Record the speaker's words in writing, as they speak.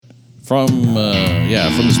From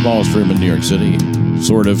the smallest room in New York City,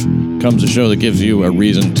 sort of, comes a show that gives you a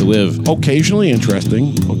reason to live. Occasionally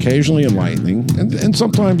interesting, occasionally enlightening, and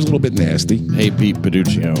sometimes a little bit nasty. Hey, Pete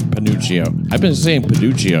Panuccio. I've been saying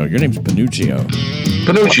Panuccio. Your name's Panuccio.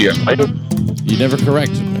 Panuccio. You never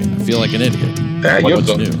corrected me. I feel like an idiot. You're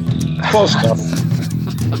What's new? Close enough.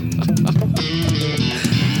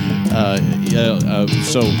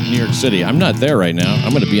 So New York City, I'm not there right now.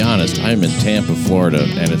 I'm going to be honest. I'm in Tampa, Florida,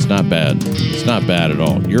 and it's not bad. It's not bad at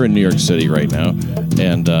all. You're in New York City right now,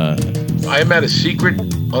 and I am at a secret,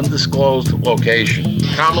 undisclosed location,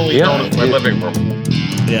 commonly known as my living room.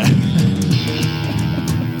 Yeah.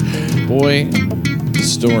 Boy, the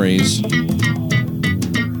stories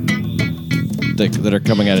that are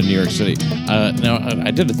coming out of New York City. Now, I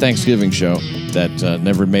did a Thanksgiving show that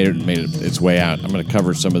never made its way out. I'm going to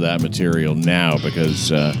cover some of that material now because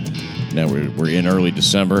now we're in early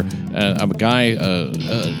December. I'm a guy,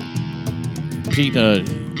 Pete,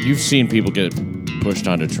 you've seen people get pushed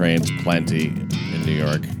onto trains plenty in New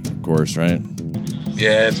York, of course, right?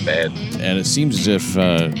 Yeah, it's bad. And it seems as if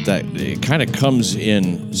that it kind of comes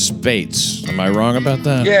in spate. Am I wrong about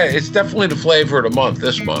that? Yeah, it's definitely the flavor of the month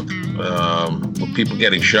this month, with people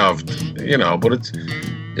getting shoved, but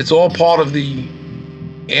it's all part of the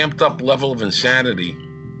amped up level of insanity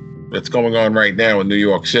that's going on right now in New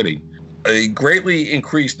York City. A greatly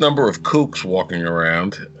increased number of kooks walking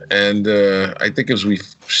around, and I think as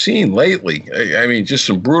we've seen lately, I mean, just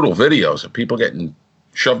some brutal videos of people getting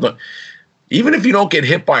shoved on. Even if you don't get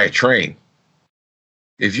hit by a train,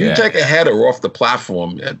 if you take a header off the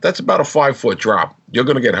platform, that's about a 5-foot drop. You're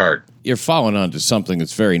going to get hurt. You're falling onto something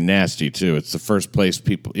that's very nasty, too. It's the first place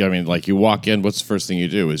people, like you walk in, what's the first thing you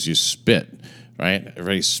do is you spit, right?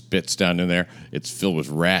 Everybody spits down in there. It's filled with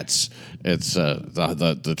rats. It's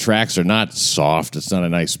the tracks are not soft. It's not a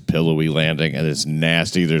nice pillowy landing, and it's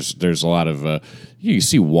nasty. There's a lot of you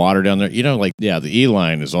see water down there. The E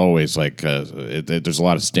line is always like there's a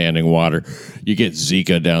lot of standing water. You get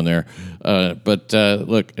Zika down there. But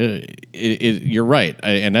look, you're right,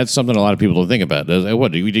 and that's something a lot of people don't think about.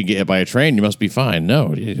 What, you didn't get hit by a train? You must be fine.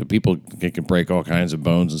 No, people can break all kinds of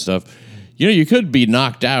bones and stuff. You could be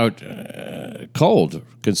knocked out cold,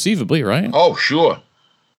 conceivably, right? Oh, sure.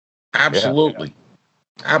 Absolutely.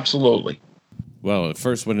 Yeah. Absolutely. Well, the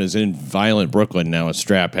first one is in violent Brooklyn now. A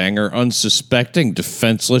strap hanger, unsuspecting,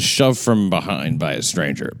 defenseless, shoved from behind by a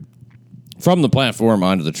stranger. From the platform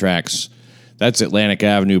onto the tracks. That's Atlantic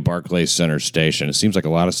Avenue, Barclays Center Station. It seems like a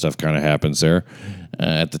lot of stuff kind of happens there.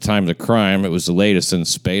 At the time of the crime, it was the latest in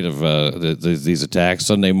spate of these attacks.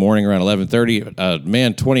 Sunday morning around 11:30, a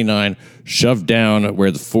man 29 shoved down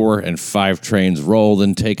where the 4 and 5 trains rolled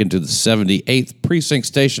and taken to the 78th Precinct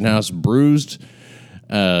Station House, bruised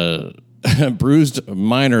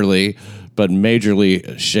minorly, but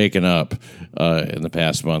majorly shaken up in the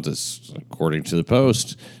past month. According to the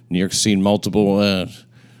Post, New York's seen multiple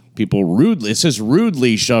people rudely. It says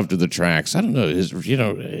rudely shoved to the tracks. I don't know.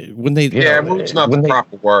 When they rude's not the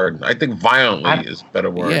proper word. I think violently is a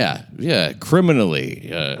better word. Yeah,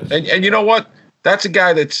 criminally. And you know what? That's a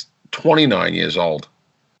guy that's 29 years old.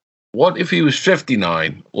 What if he was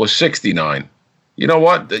 59 or 69? You know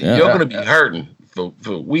what? You're going to be hurting for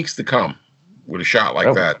weeks to come with a shot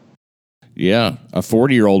like that. Yeah, a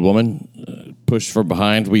 40-year-old woman pushed from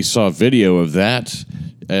behind. We saw a video of that.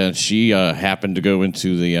 She happened to go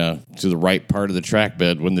into to the right part of the track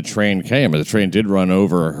bed when the train came. The train did run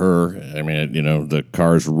over her. I mean, the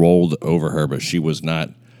cars rolled over her, but she was not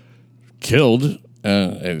killed.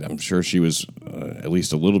 I'm sure she was at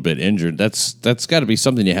least a little bit injured. That's got to be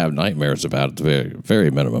something you have nightmares about at the very,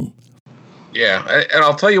 very minimum. Yeah, and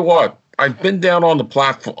I'll tell you what. I've been down on the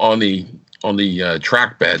platform on the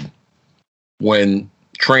track bed when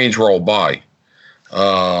trains roll by.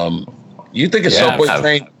 You think a subway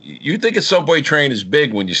train? You think a subway train is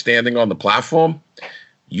big when you're standing on the platform?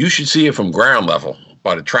 You should see it from ground level,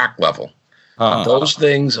 by the track level. Those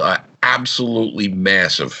things are absolutely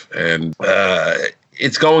massive, and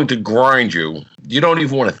it's going to grind you. You don't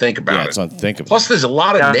even want to think about it. It's unthinkable. Plus, there's a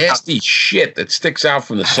lot of nasty shit that sticks out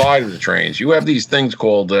from the side of the trains. You have these things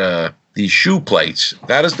called these shoe plates.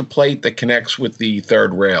 That is the plate that connects with the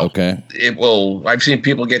third rail. Okay. I've seen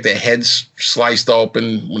people get their heads sliced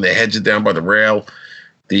open when their heads are down by the rail.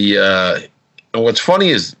 And what's funny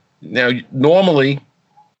is now normally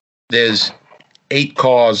there's 8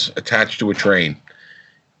 cars attached to a train.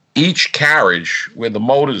 Each carriage where the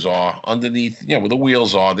motors are underneath, where the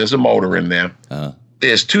wheels are, there's a motor in there.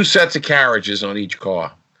 There's 2 sets of carriages on each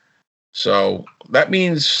car. So that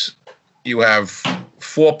means you have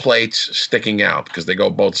 4 plates sticking out because they go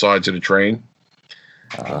both sides of the train.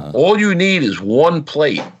 All you need is 1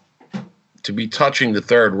 plate to be touching the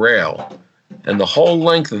third rail, and the whole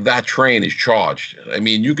length of that train is charged. I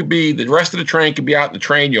mean, the rest of the train could be out in the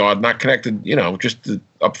train yard, not connected, just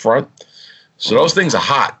up front. So those things are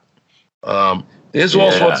hot. There's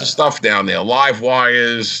all sorts of stuff down there. Live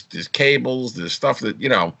wires, there's cables, there's stuff that,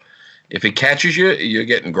 if it catches you, you're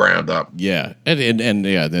getting ground up. Yeah. And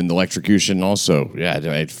then electrocution also. Yeah,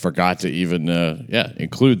 I forgot to even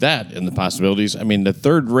include that in the possibilities. I mean, the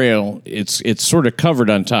third rail, it's sort of covered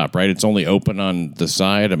on top, right? It's only open on the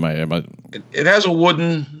side. It has a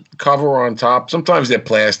wooden cover on top. Sometimes they're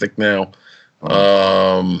plastic now.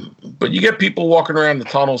 But you get people walking around the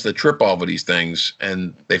tunnels that trip over these things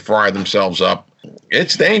and they fry themselves up.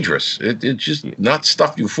 It's dangerous. It's just not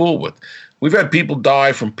stuff you fool with. We've had people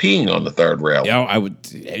die from peeing on the third rail. Yeah,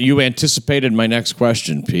 you anticipated my next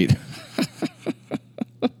question, Pete.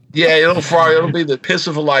 Yeah, it'll be the piss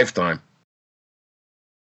of a lifetime.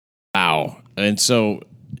 Wow. And so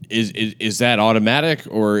is that automatic,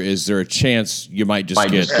 or is there a chance you might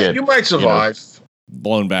get you might survive.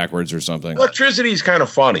 Blown backwards or something? Electricity is kind of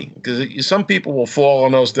funny because some people will fall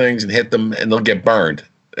on those things and hit them and they'll get burned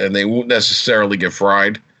and they won't necessarily get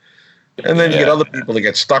fried. And then you get other people that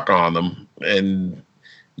get stuck on them, and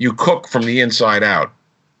you cook from the inside out.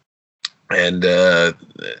 And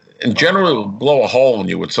generally, it will blow a hole in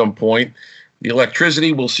you at some point. The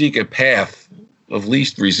electricity will seek a path of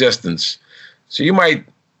least resistance. So you might,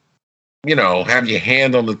 have your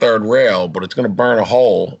hand on the third rail, but it's going to burn a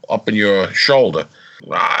hole up in your shoulder.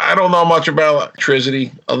 I don't know much about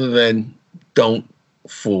electricity other than don't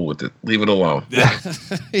fool with it. Leave it alone. Yeah,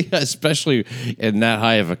 especially in that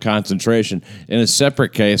high of a concentration. In a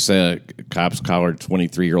separate case, cops collared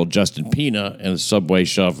 23-year-old Justin Pina in a subway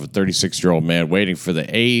shove a 36-year-old man waiting for the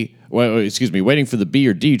B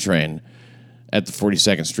or D train at the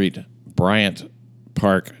 42nd Street Bryant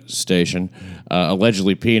Park station.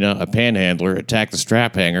 Allegedly, Pina, a panhandler, attacked the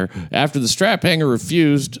strap hanger. After the strap hanger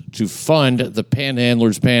refused to fund the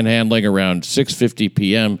panhandler's panhandling around 6:50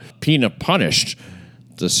 p.m., Pina punished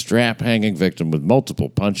the strap hanging victim with multiple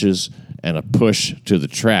punches and a push to the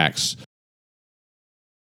tracks.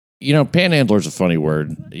 Panhandler is a funny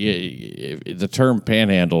word. The term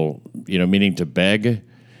panhandle, meaning to beg.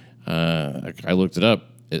 I looked it up.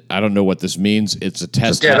 I don't know what this means. It's a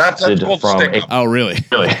test. Yeah, that's called stick-up. Oh, really?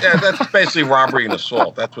 Yeah, that's basically robbery and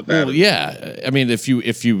assault. That's what that is. Yeah. I mean, if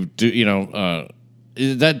you do,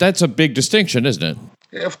 that's a big distinction, isn't it?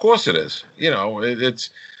 Yeah, of course it is.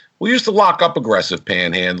 We used to lock up aggressive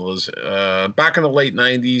panhandlers. Back in the late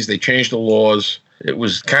 90s, they changed the laws. It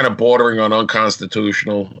was kind of bordering on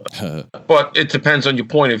unconstitutional. But it depends on your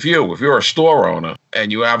point of view. If you're a store owner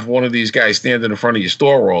and you have one of these guys standing in front of your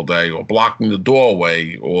store all day or blocking the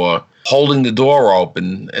doorway or holding the door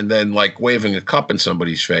open and then waving a cup in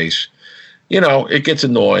somebody's face, it gets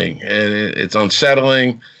annoying and it's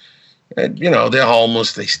unsettling. And, they're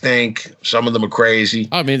homeless. They stink. Some of them are crazy.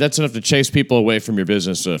 I mean, that's enough to chase people away from your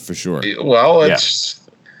business for sure. Well,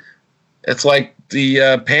 it's like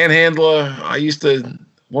the panhandler.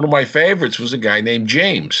 One of my favorites was a guy named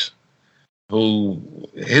James, who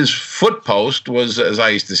his foot post was, as I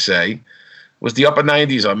used to say, was the upper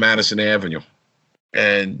 90s on Madison Avenue.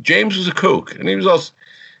 And James was a kook. And he was also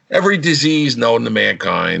every disease known to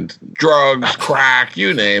mankind, drugs, crack,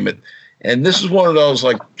 you name it. And this is one of those,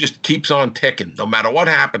 just keeps on ticking. No matter what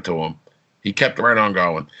happened to him, he kept right on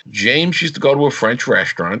going. James used to go to a French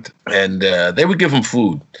restaurant, and they would give him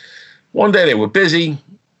food. One day they were busy.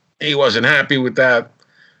 He wasn't happy with that.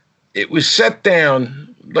 It was set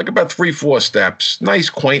down, about 3-4 steps.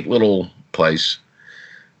 Nice, quaint little place.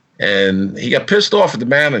 And he got pissed off at the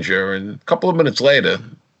manager, and a couple of minutes later,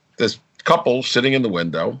 this couple sitting in the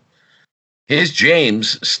window, here's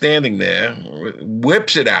James standing there,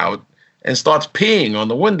 whips it out, and starts peeing on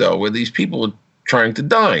the window where these people are trying to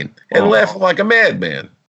dine and laughing like a madman.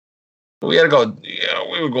 We had to go,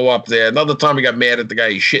 we would go up there. Another time we got mad at the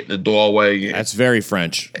guy, he shit in the doorway. That's very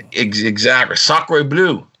French. Exactly. Sacre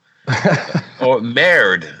bleu. Or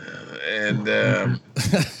merde. And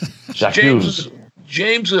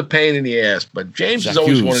James was a pain in the ass, but James is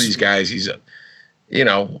always one of these guys. He's,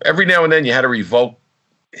 every now and then you had to revoke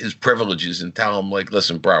his privileges and tell him,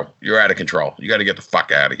 listen, bro, you're out of control. You got to get the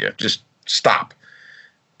fuck out of here. Just stop.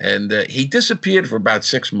 And he disappeared for about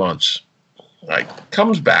 6 months.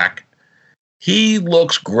 Comes back. He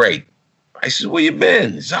looks great. I said, where you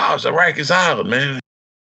been? He said, I was at Rikers Island, man.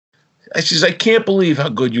 I says, I can't believe how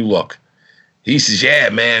good you look. He says, yeah,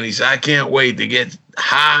 man. He said, I can't wait to get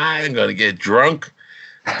high. I'm going to get drunk.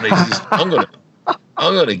 And he says, I'm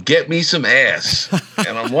going to get me some ass.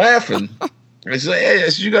 And I'm laughing. I said, hey,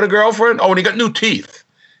 you got a girlfriend? Oh, and he got new teeth.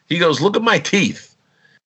 He goes, look at my teeth.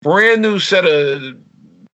 brand new set of,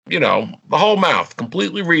 the whole mouth,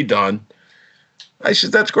 completely redone. I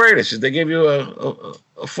said, that's great. I said, they gave you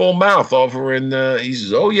a full mouth over in, he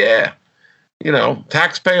says, oh, yeah.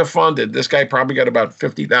 Taxpayer funded. This guy probably got about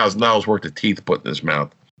 $50,000 worth of teeth put in his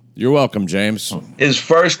mouth. You're welcome, James. His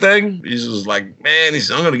first thing, he says, like, man, he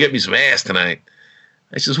says, I'm going to get me some ass tonight.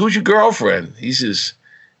 I says, who's your girlfriend? He says,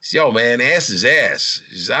 yo, man, ass is ass.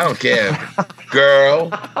 He says, I don't care. Girl,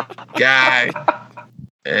 guy,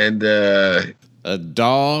 and a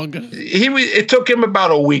dog. It took him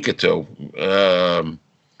about a week or two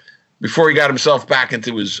before he got himself back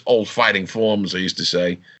into his old fighting form, as I used to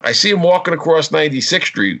say. I see him walking across 96th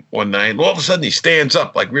Street one night, and all of a sudden he stands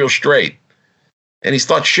up like real straight, and he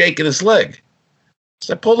starts shaking his leg.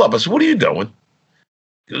 So I pulled up. I said, what are you doing?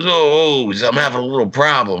 He goes, oh, I'm having a little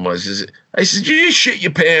problem. I said, you just shit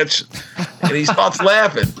your pants. And he starts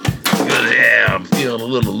laughing. He goes, yeah, I'm feeling a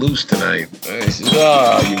little loose tonight. I said,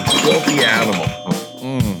 oh, you filthy animal.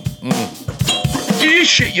 Did you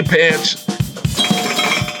just shit your pants?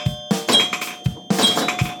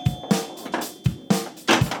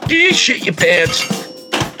 Did you shit your pants?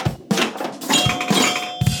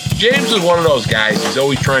 James is one of those guys. He's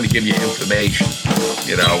always trying to give you information,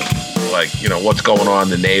 what's going on in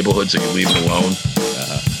the neighborhood, so you leave him alone.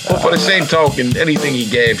 But by the same token, anything he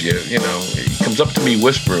gave you, he comes up to me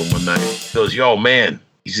whispering one night. He goes, yo, man,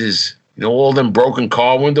 he says, all them broken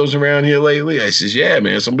car windows around here lately? I says, yeah,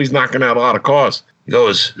 man, somebody's knocking out a lot of cars. He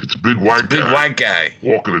goes, it's a big white guy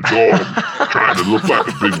walking a dog, trying to look like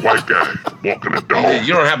a big white guy walking a dog.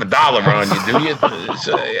 You don't have $1 on you, do you?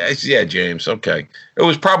 So I said, yeah, James, okay. It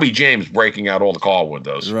was probably James breaking out all the car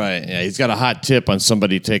windows. Right, yeah, he's got a hot tip on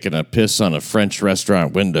somebody taking a piss on a French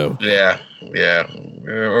restaurant window. Yeah.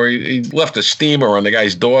 Or he left a steamer on the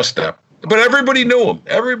guy's doorstep. But everybody knew him.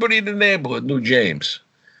 Everybody in the neighborhood knew James.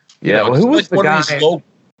 Well, who was the guy? Of these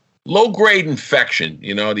low-grade infection,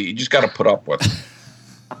 that you just got to put up with.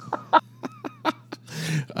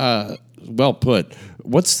 Well put.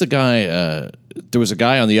 What's the guy? There was a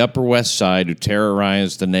guy on the Upper West Side who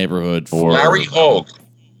terrorized the neighborhood for Larry Hogue.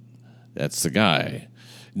 That's the guy.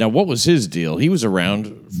 Now, what was his deal? He was around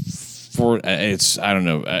for I don't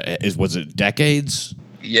know. Was it decades?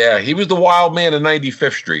 Yeah, he was the wild man of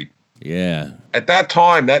 95th Street. Yeah. At that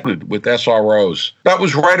time, that with SROs, that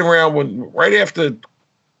was right after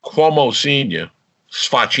Cuomo Sr.,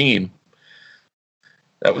 Sfachin.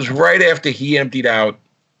 That was right after he emptied out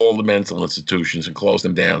all the mental institutions and closed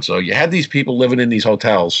them down. So you had these people living in these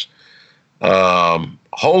hotels.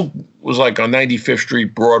 Hogue was like on 95th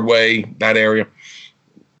Street, Broadway, that area,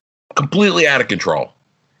 completely out of control.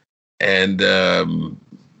 And,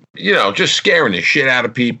 just scaring the shit out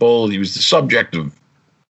of people. He was the subject of,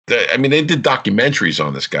 they did documentaries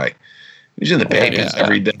on this guy. He was in the papers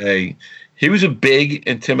every day. He was a big,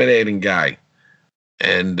 intimidating guy.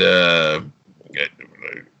 And,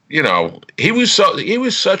 he was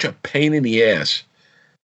such a pain in the ass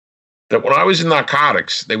that when I was in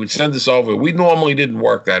narcotics, they would send us over. We normally didn't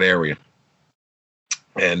work that area.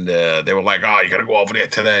 And they were like, oh, you got to go over there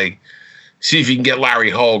today. See if you can get Larry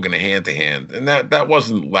Hogue in a hand-to-hand. And that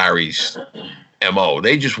wasn't Larry's MO.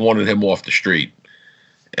 They just wanted him off the street.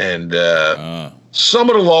 And some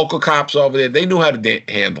of the local cops over there, they knew how to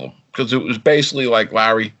handle him. Because it was basically like,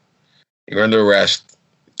 Larry, you're under arrest.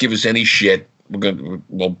 Give us any shit.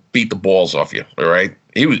 We'll beat the balls off you, all right?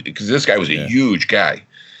 Because this guy was a huge guy.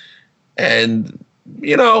 And,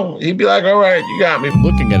 he'd be like, all right, you got me.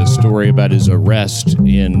 Looking at a story about his arrest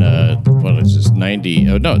in,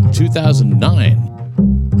 2009.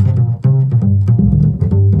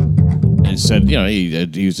 And it said,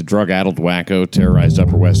 he was a drug-addled wacko, terrorized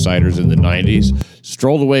Upper West Siders in the 90s,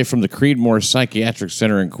 strolled away from the Creedmoor Psychiatric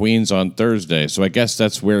Center in Queens on Thursday, so I guess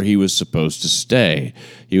that's where he was supposed to stay.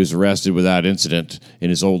 He was arrested without incident in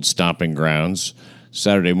his old stomping grounds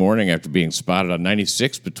Saturday morning after being spotted on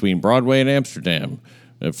 96 between Broadway and Amsterdam.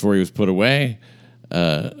 Before he was put away,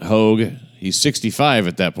 Hogue, he's 65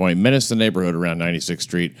 at that point, menaced the neighborhood around 96th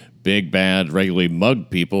Street, big, bad, regularly mugged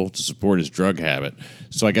people to support his drug habit.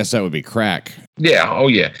 So I guess that would be crack. Yeah, oh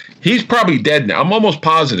yeah. He's probably dead now. I'm almost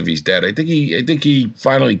positive he's dead. I think he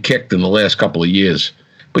finally kicked in the last couple of years.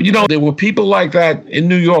 But there were people like that in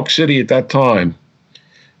New York City at that time.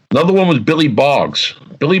 Another one was Billy Boggs.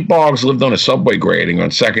 Billy Boggs lived on a subway grading on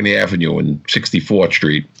 2nd Avenue and 64th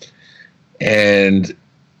Street. And,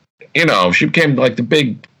 she became like the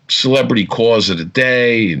big celebrity cause of the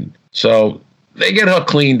day. And so they get her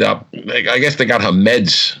cleaned up. I guess they got her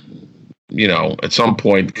meds, at some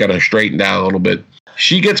point, got her straightened out a little bit.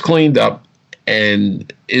 She gets cleaned up.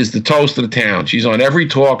 and is the toast of the town. She's on every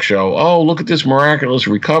talk show. Oh, look at this miraculous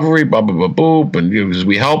recovery, blah, blah, blah, boop. And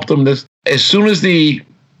we helped them. As soon as the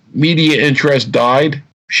media interest died,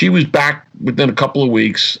 she was back within a couple of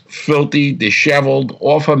weeks, filthy, disheveled,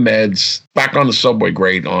 off her meds, back on the subway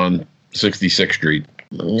grate on 66th Street.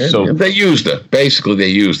 So they used her. Basically, they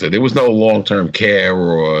used her. There was no long-term care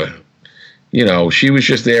or, she was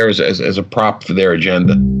just there as a prop for their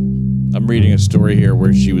agenda. I'm reading a story here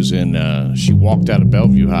where she was she walked out of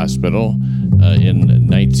Bellevue Hospital in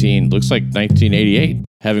 1988,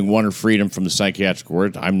 having won her freedom from the psychiatric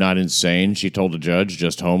ward. I'm not insane, she told a judge,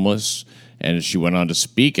 just homeless. And she went on to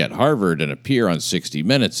speak at Harvard and appear on 60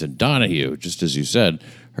 Minutes and Donahue. Just as you said,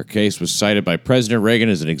 her case was cited by President Reagan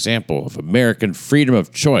as an example of American freedom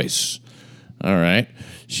of choice. All right.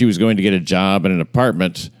 She was going to get a job in an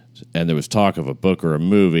apartment, and there was talk of a book or a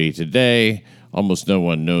movie. Today, almost no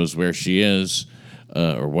one knows where she is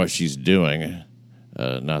or what she's doing.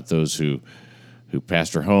 Not those who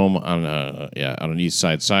passed her home on an East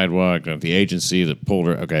Side sidewalk, not the agency that pulled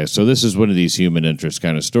her. Okay, so this is one of these human interest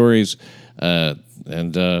kind of stories.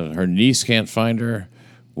 And her niece can't find her.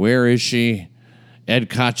 Where is she? Ed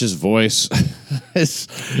Koch's voice is...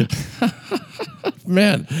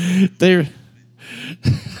 Man,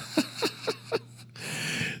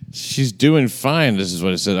 she's doing fine. This is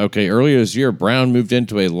what it said. Okay, earlier this year, Brown moved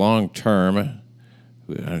into a long-term...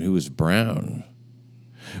 Who was Brown?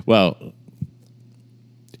 Well...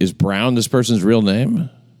 Is Brown this person's real name?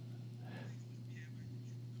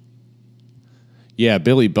 Yeah,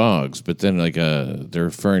 Billy Boggs, but then they're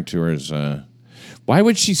referring to her as... why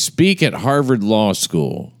would she speak at Harvard Law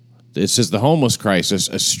School? It says the homeless crisis,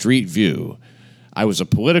 a street view. I was a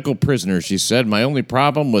political prisoner, she said. My only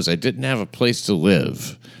problem was I didn't have a place to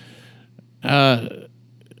live.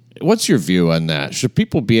 What's your view on that? Should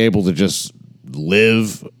people be able to just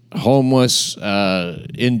live homeless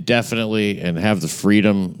indefinitely and have the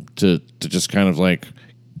freedom to just kind of like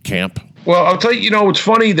camp? Well, I'll tell you, it's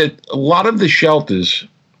funny that a lot of the shelters,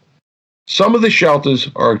 some of the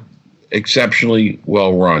shelters are exceptionally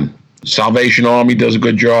well run. Salvation Army does a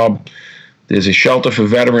good job. There's a shelter for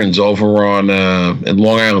veterans over on in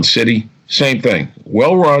Long Island City. Same thing.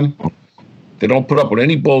 Well run. They don't put up with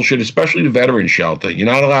any bullshit, especially the veteran shelter. You're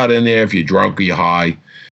not allowed in there if you're drunk or you're high.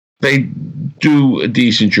 They do a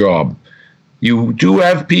decent job. You do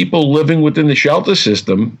have people living within the shelter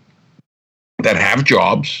system that have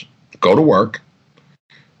jobs, go to work,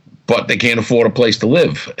 but they can't afford a place to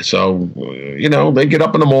live. So, they get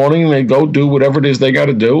up in the morning, they go do whatever it is they got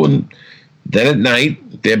to do, and then at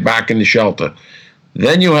night, they're back in the shelter.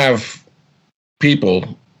 Then you have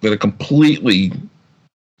people that are completely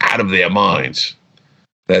out of their minds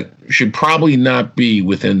that should probably not be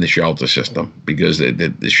within the shelter system because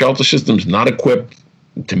the shelter system's not equipped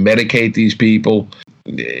to medicate these people,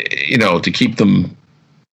 to keep them,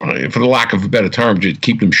 for the lack of a better term, to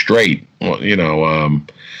keep them straight.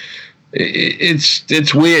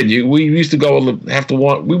 It's weird. We used to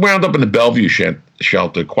we wound up in the Bellevue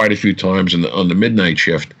shelter quite a few times on the midnight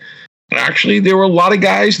shift. Actually, there were a lot of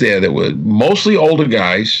guys there that were mostly older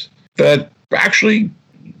guys that actually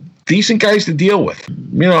decent guys to deal with,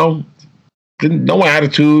 no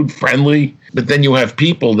attitude, friendly. But then you have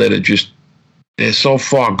people that are they're so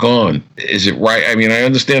far gone. Is it right? I mean, I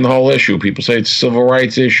understand the whole issue. People say it's a civil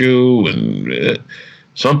rights issue, and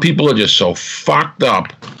some people are just so fucked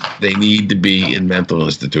up they need to be in mental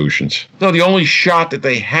institutions. No, the only shot that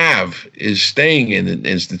they have is staying in an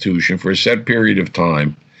institution for a set period of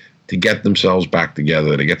time to get themselves back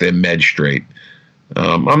together, to get their meds straight.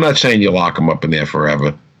 I'm not saying you lock them up in there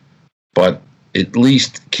forever, but at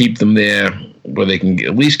least keep them there where they can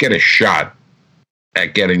at least get a shot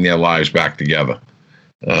at getting their lives back together.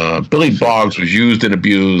 Billy Boggs was used and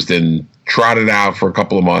abused and trotted out for a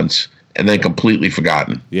couple of months and then completely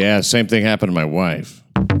forgotten. Yeah, same thing happened to my wife.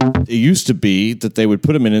 It used to be that they would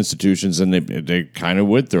put them in institutions and they kind of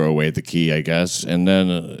would throw away the key, I guess. And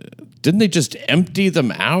then didn't they just empty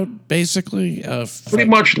them out, basically? Pretty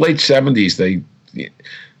much late 70s.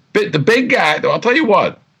 The big guy, I'll tell you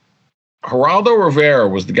what, Geraldo Rivera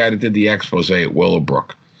was the guy that did the expose at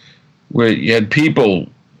Willowbrook, where you had people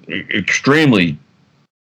extremely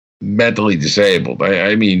mentally disabled.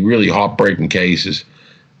 I mean, really heartbreaking cases,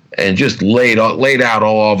 and just laid out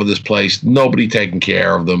all over this place. Nobody taking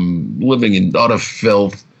care of them, living in utter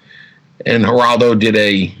filth. And Geraldo did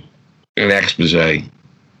an expose,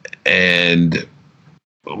 and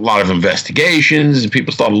a lot of investigations, and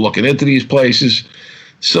people started looking into these places.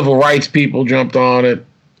 Civil rights people jumped on it,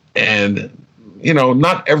 and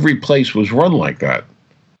not every place was run like that.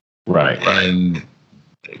 Right. And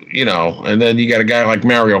and then you got a guy like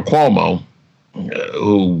Mario Cuomo,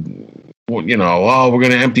 who, you know, oh, we're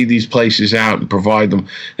going to empty these places out and provide them.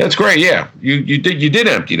 That's great. Yeah, you did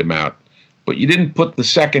empty them out, but you didn't put the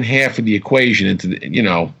second half of the equation into the, you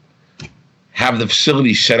know, have the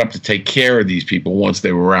facilities set up to take care of these people once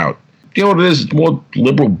they were out. You know what it is? It's more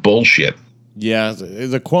liberal bullshit. Yeah,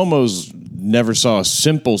 the Cuomos never saw a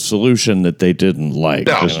simple solution that they didn't like.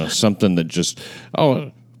 No. You know, something that just,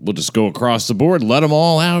 we'll just go across the board, let them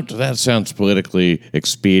all out. That sounds politically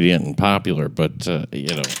expedient and popular, but,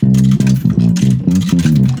 you know.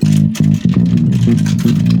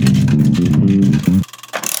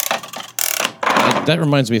 That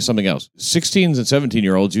reminds me of something else. 16 and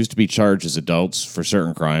 17-year-olds used to be charged as adults for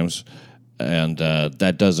certain crimes, and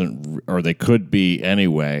that doesn't, or they could be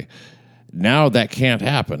anyway. Now that can't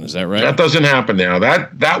happen. Is that right? That doesn't happen now.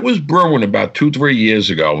 That was brewing about 2-3 years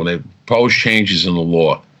ago when they proposed changes in the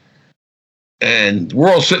law. And we're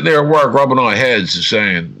all sitting there at work rubbing our heads and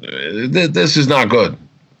saying, this is not good.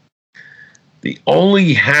 The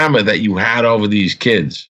only hammer that you had over these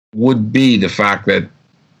kids would be the fact that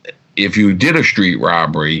if you did a street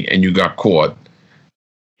robbery and you got caught,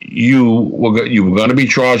 you were going to be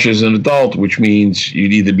charged as an adult, which means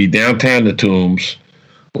you'd either be downtown the Tombs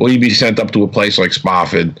or you'd be sent up to a place like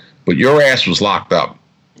Spofford, but your ass was locked up.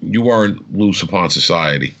 You weren't loose upon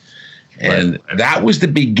society. And that was the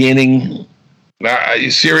beginning.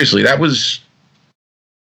 Seriously, that was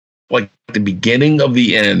like the beginning of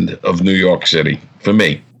the end of New York City for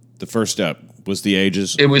me. The first step was the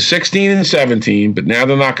ages. It was 16 and 17, but now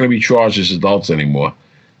they're not going to be charged as adults anymore.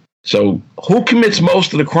 So who commits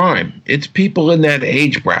most of the crime? It's people in that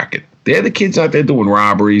age bracket. They're the kids out there doing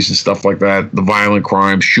robberies and stuff like that, the violent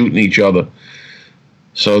crimes, shooting each other.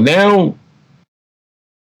 So now,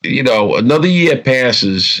 you know, another year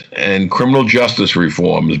passes and criminal justice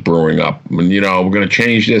reform is brewing up. And, you know, we're going to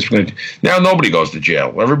change this. Now nobody goes to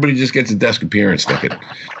jail. Everybody just gets a desk appearance ticket.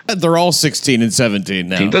 They're all 16 and 17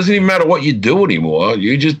 now. It doesn't even matter what you do anymore.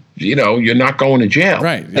 You just, you know, you're not going to jail.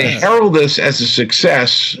 Right. They herald this as a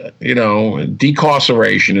success, you know,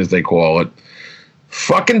 decarceration, as they call it.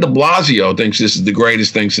 Fucking de Blasio thinks this is the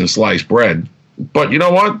greatest thing since sliced bread. But you know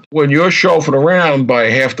what? When you're chauffeured around by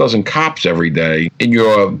a half dozen cops every day in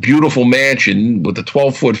your beautiful mansion with a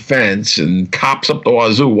 12-foot fence and cops up the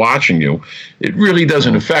wazoo watching you, it really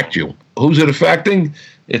doesn't affect you. Who's it affecting?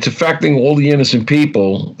 It's affecting all the innocent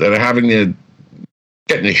people that are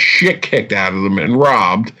getting the shit kicked out of them and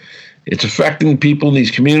robbed. It's affecting people in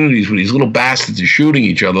these communities where these little bastards are shooting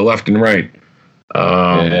each other left and right.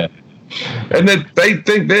 And they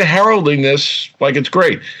think they're heralding this like it's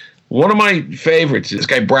great. One of my favorites is this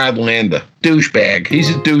guy, Brad Lander. Douchebag. He's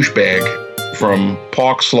a douchebag from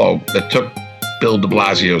Park Slope that took Bill de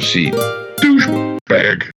Blasio's seat.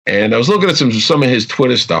 Douchebag. And I was looking at some of his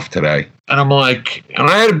Twitter stuff today. And I'm like, and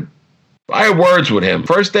I had words with him.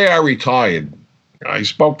 First day I retired, I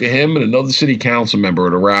spoke to him and another city council member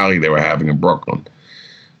at a rally they were having in Brooklyn.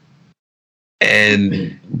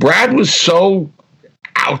 And Brad was so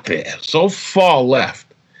out there, so far left.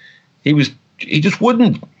 He just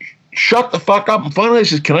wouldn't shut the fuck up. And finally I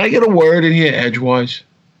says, can I get a word in here edgewise?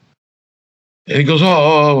 And he goes,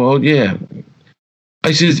 oh, yeah.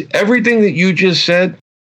 I says, everything that you just said,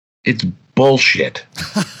 it's bullshit.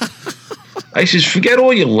 I says, forget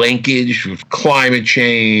all your linkage with climate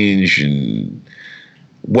change and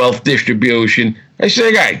wealth distribution. I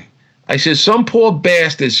said, guy, I said, some poor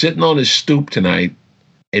bastard sitting on his stoop tonight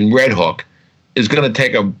in Red Hook is going to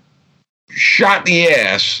take a shot in the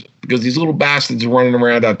ass because these little bastards are running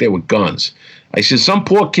around out there with guns. I said, some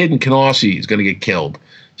poor kid in Canarsie is going to get killed.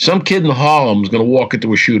 Some kid in Harlem is going to walk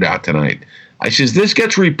into a shootout tonight. I says, this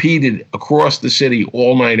gets repeated across the city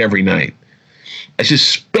all night, every night. I says,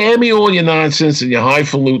 spare me all your nonsense and your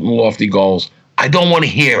highfalutin lofty goals. I don't want to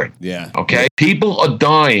hear it. Yeah. Okay? People are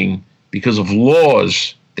dying because of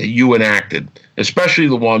laws that you enacted, especially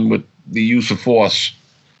the one with the use of force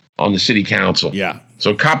on the city council. Yeah.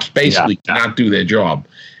 So cops basically cannot do their job.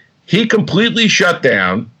 He completely shut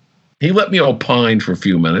down. He let me opine for a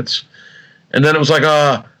few minutes. And then it was like,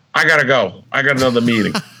 I got to go. I got another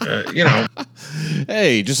meeting. You know.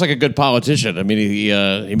 Hey, just like a good politician. I mean,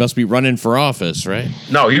 he must be running for office, right?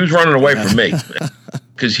 No, he was running away from me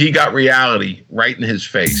because he got reality right in his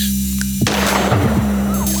face.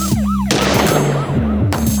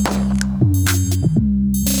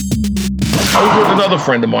 I was with another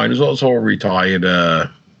friend of mine who's also a retired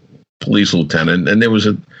police lieutenant, and there was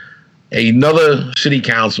another city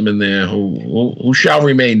councilman there who shall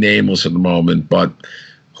remain nameless at the moment, but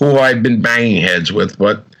who I'd been banging heads with.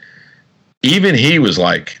 But even he was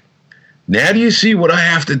like, now do you see what I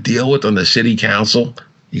have to deal with on the city council?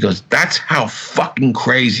 He goes, that's how fucking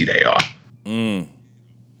crazy they are. You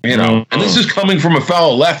know, and this is coming from a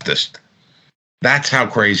fellow leftist. That's how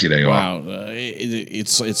crazy they are. Wow,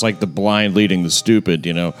 it's like the blind leading the stupid.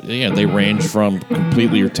 You know, yeah, they range from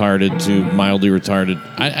completely retarded to mildly retarded.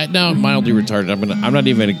 Now mildly retarded. I'm not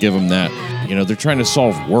even going to give them that. You know, they're trying to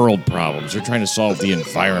solve world problems. They're trying to solve the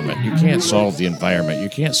environment. You can't solve the environment. You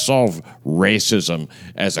can't solve racism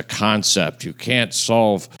as a concept. You can't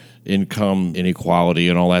solve income inequality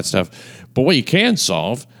and all that stuff. But what you can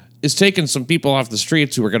solve is taking some people off the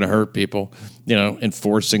streets who are going to hurt people, you know,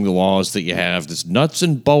 enforcing the laws that you have, this nuts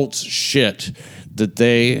and bolts shit that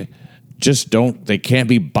they just they can't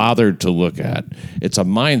be bothered to look at. It's a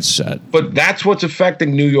mindset. But that's what's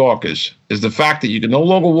affecting New Yorkers, is the fact that you can no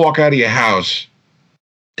longer walk out of your house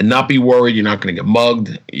and not be worried you're not going to get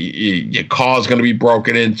mugged, your car's going to be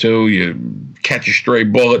broken into, you catch a stray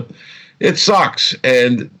bullet. It sucks.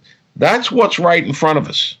 And that's what's right in front of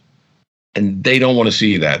us. And they don't want to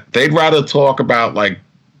see that. They'd rather talk about like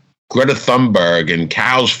Greta Thunberg and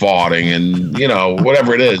cows farting and, you know,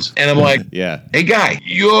 whatever it is. And I'm like, yeah, hey, guy,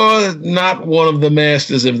 you're not one of the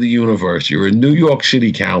masters of the universe. You're a New York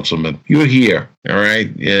City councilman. You're here. All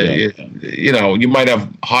right. You know, you might have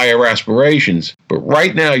higher aspirations, but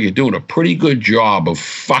right now you're doing a pretty good job of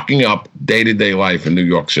fucking up day-to-day life in New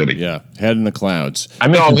York City. Yeah. Head in the clouds.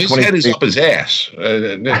 No, his head is up his ass.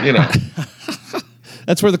 You know.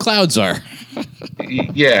 That's where the clouds are.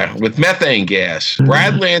 Yeah, with methane gas.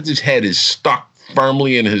 Brad Lanz's head is stuck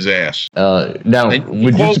firmly in his ass. Now,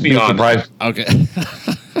 would you be surprised? Okay.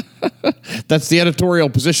 That's the editorial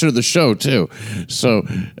position of the show, too. So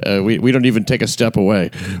we don't even take a step away.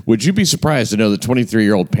 Would you be surprised to know that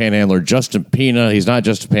 23-year-old panhandler Justin Pena, he's not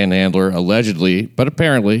just a panhandler, allegedly, but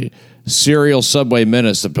apparently, serial subway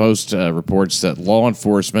menace. The Post reports that law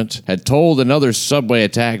enforcement had told another subway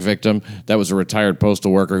attack victim, that was a retired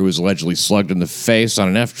postal worker who was allegedly slugged in the face on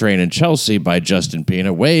an F train in Chelsea by Justin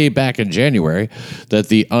Pena way back in January, that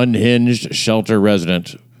the unhinged shelter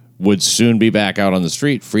resident would soon be back out on the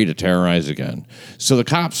street, free to terrorize again. So the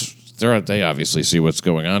cops, they obviously see what's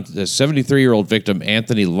going on. The 73-year-old victim,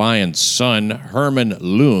 Anthony Lyon's son, Herman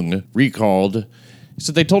Leung, recalled. He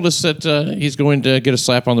said, they told us that he's going to get a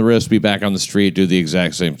slap on the wrist, be back on the street, do the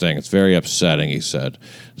exact same thing. It's very upsetting, he said.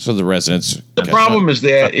 So the residents... The problem is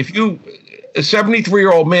that if a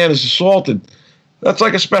 73-year-old man is assaulted, that's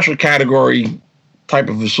like a special category type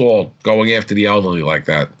of assault, going after the elderly like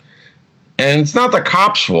that. And it's not the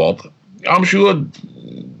cop's fault. I'm sure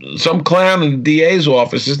some clown in the DA's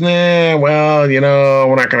office is, well, you know,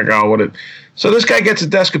 we're not going to go with it. So this guy gets a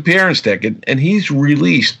desk appearance ticket, and he's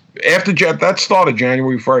released. That started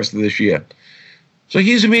January 1st of this year. So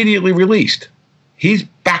he's immediately released. He's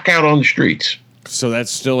back out on the streets. So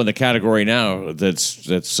that's still in the category now that's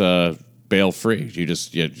bail free.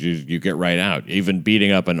 You get right out, even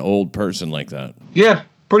beating up an old person like that. Yeah,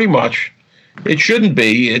 pretty much. It shouldn't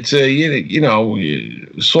be. It's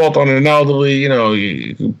assault on an elderly,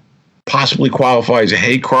 you could possibly qualify as a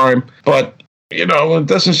hate crime. But, it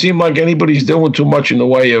doesn't seem like anybody's doing too much in the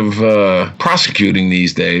way of prosecuting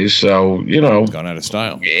these days. So, gone out of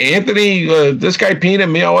style. Anthony, this guy Pena,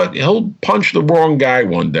 you know what? He'll punch the wrong guy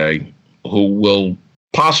one day who will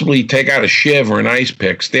possibly take out a shiv or an ice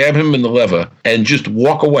pick, stab him in the liver, and just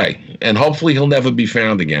walk away. And hopefully he'll never be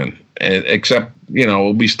found again. Except,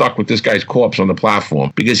 we'll be stuck with this guy's corpse on the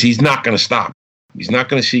platform because he's not going to stop. He's not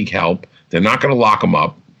going to seek help. They're not going to lock him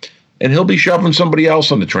up. And he'll be shoving somebody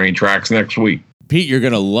else on the train tracks next week. Pete, you're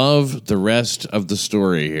going to love the rest of the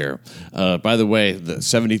story here. By the way, the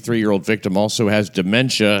 73-year-old victim also has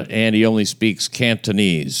dementia, and he only speaks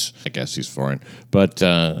Cantonese. I guess he's foreign. But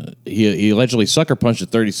he allegedly sucker punched at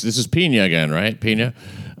 30. This is Pena again, right? Pena?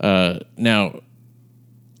 Now,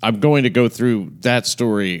 I'm going to go through that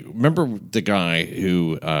story. Remember the guy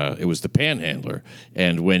who, it was the panhandler,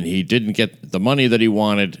 and when he didn't get the money that he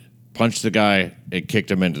wanted, punched the guy and kicked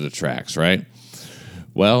him into the tracks, right?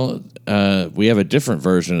 Well, we have a different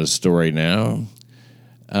version of the story now,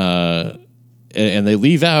 and they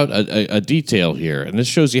leave out a detail here, and this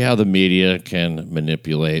shows you how the media can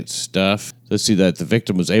manipulate stuff. Let's see that the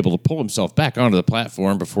victim was able to pull himself back onto the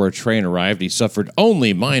platform before a train arrived. He suffered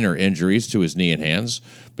only minor injuries to his knee and hands,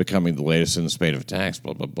 becoming the latest in the spate of attacks,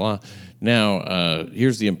 blah, blah, blah. Now,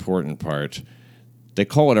 here's the important part. They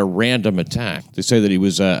call it a random attack. They say that he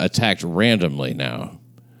was attacked randomly now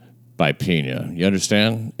by Pena. You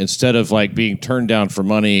understand? Instead of like being turned down for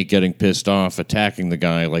money, getting pissed off, attacking the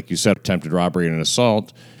guy, like you said, attempted robbery and an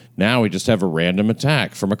assault, now we just have a random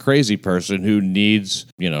attack from a crazy person who needs,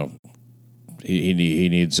 he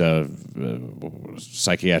needs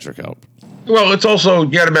psychiatric help. Well, it's also,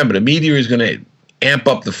 you got to remember, the media is going to amp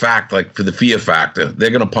up the fact, like for the fear factor,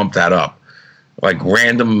 they're going to pump that up. like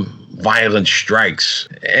random violent strikes.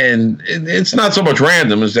 And it's not so much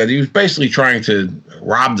random as that he was basically trying to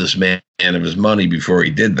rob this man of his money before he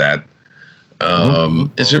did that.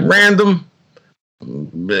 Is it random?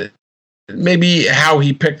 Maybe how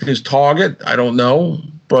he picked his target, I don't know.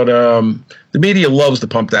 But the media loves to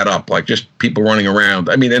pump that up, like just people running around.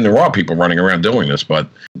 I mean, and there are people running around doing this, but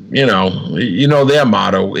you know their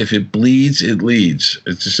motto: if it bleeds, it leads.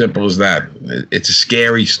 It's as simple as that. It's a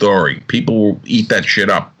scary story. People will eat that shit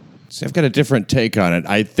up. See, I've got a different take on it.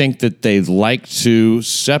 I think that they like to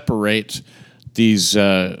separate these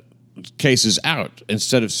cases out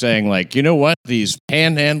instead of saying, like, you know what, these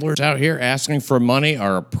panhandlers out here asking for money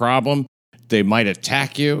are a problem. They might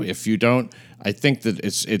attack you if you don't. I think that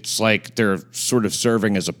it's like they're sort of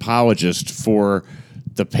serving as apologists for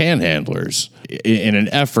the panhandlers in an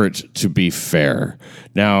effort to be fair.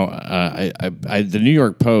 Now, the New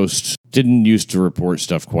York Post didn't used to report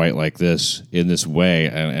stuff quite like this in this way,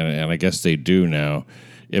 and I guess they do now,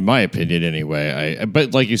 in my opinion anyway.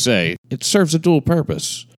 But like you say, it serves a dual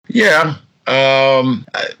purpose. Yeah. I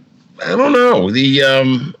don't know.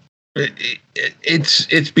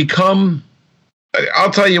 It's become...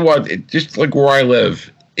 I'll tell you what, just like where I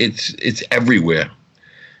live, it's everywhere.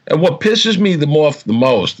 And what pisses me the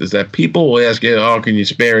most is that people will ask, can you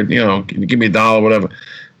spare it? Can you give me $1, whatever.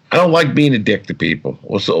 I don't like being a dick to people.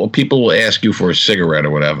 Or people will ask you for a cigarette or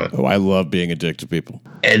whatever. Oh, I love being a dick to people.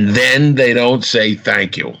 And then they don't say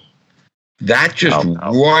thank you. That just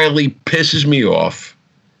royally pisses me off,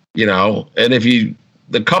 And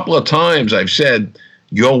the couple of times I've said,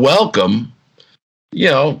 you're welcome,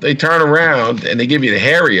 they turn around and they give you the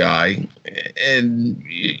hairy eye, and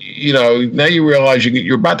now you realize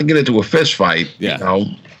you're about to get into a fist fight. Yeah.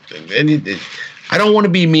 And I don't want to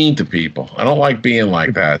be mean to people. I don't like being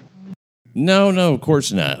like that. No, of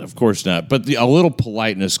course not. Of course not. But a little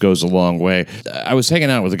politeness goes a long way. I was hanging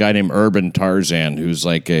out with a guy named Urban Tarzan, who's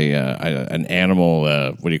like an animal,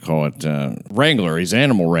 wrangler. He's an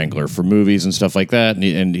animal wrangler for movies and stuff like that.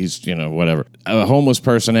 And he's, whatever. A homeless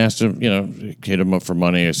person asked him, hit him up for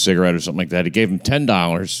money, a cigarette or something like that. He gave him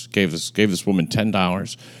 $10, gave this woman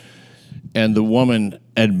 $10. And the woman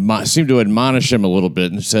seemed to admonish him a little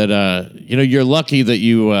bit and said, you're lucky that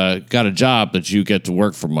you got a job that you get to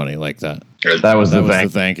work for money like that. That was the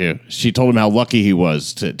thank you. She told him how lucky he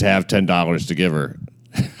was to have $10 to give her.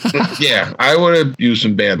 Yeah, I would have used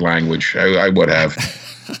some bad language. I would have.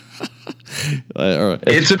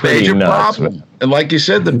 It's a major problem. And like you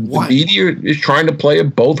said, the media is trying to play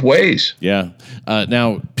it both ways. Yeah.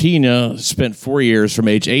 Now, Pina spent 4 years from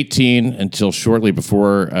age 18 until shortly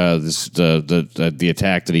before the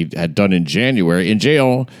attack that he had done in January in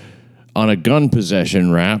jail on a gun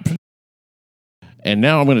possession rap. And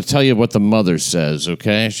now I'm going to tell you what the mother says,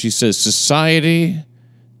 okay? She says, society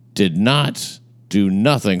did not do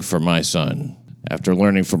nothing for my son, after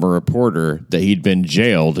learning from a reporter that he'd been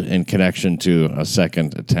jailed in connection to a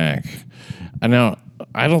second attack. And now,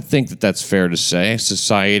 I don't think that that's fair to say.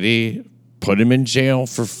 Society put him in jail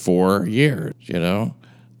for 4 years,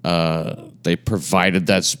 They provided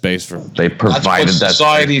that space for him. That's what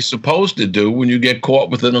society's supposed to do when you get caught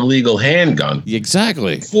with an illegal handgun.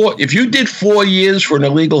 Exactly. If you did 4 years for an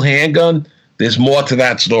illegal handgun, there's more to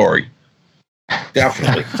that story.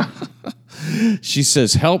 Definitely. She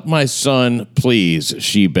says, help my son, please,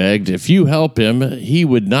 she begged. If you help him, he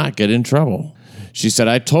would not get in trouble. She said,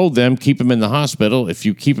 I told them, keep him in the hospital. If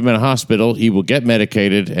you keep him in a hospital, he will get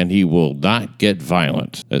medicated and he will not get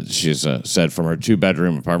violent. She's said from her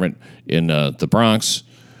 2-bedroom apartment in the Bronx,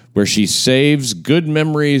 where she saves good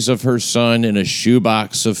memories of her son in a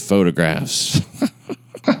shoebox of photographs.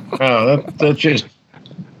 That just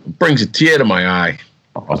brings a tear to my eye.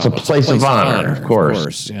 It's a place of honor, of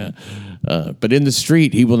course. Yeah. But in the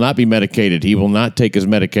street, he will not be medicated. He will not take his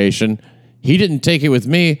medication. He didn't take it with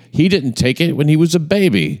me. He didn't take it when he was a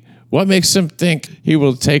baby. What makes him think he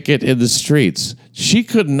will take it in the streets? She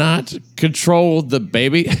could not control the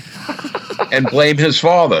baby. And blame his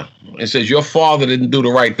father. It says, your father didn't do the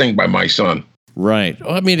right thing by my son. Right.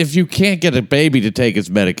 Well, I mean, if you can't get a baby to take its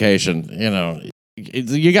medication,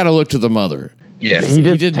 you got to look to the mother. Yeah, he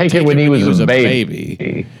didn't take it when he was a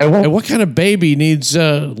baby. And what kind of baby needs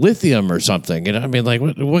lithium or something? I mean, like,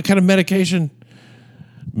 what kind of medication?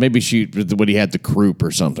 Maybe when he had the croup or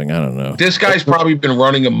something. I don't know. This guy's probably been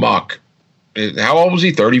running amok. How old was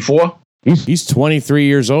he? 34? He's 23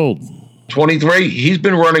 years old. 23? He's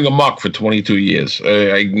been running amok for 22 years.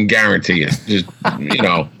 I can guarantee it. Just,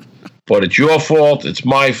 But it's your fault. It's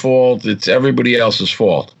my fault. It's everybody else's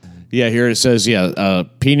fault. Yeah, here it says,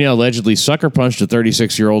 Pena allegedly sucker punched a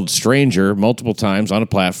 36-year-old stranger multiple times on a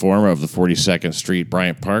platform of the 42nd Street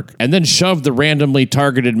Bryant Park and then shoved the randomly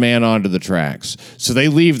targeted man onto the tracks. So they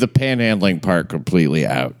leave the panhandling part completely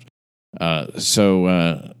out.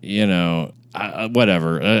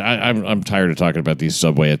 Whatever. I'm tired of talking about these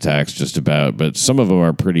subway attacks just about, but some of them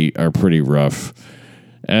are pretty rough.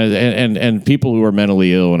 And people who are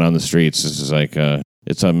mentally ill and on the streets, this is like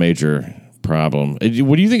it's a major problem.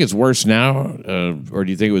 What do you think is worse now, or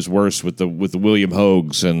do you think it was worse with the William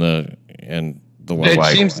Hogues and the like?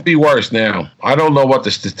 It seems to be worse now. I don't know what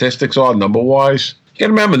the statistics are number wise. You got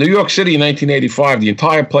to remember, New York City in 1985, the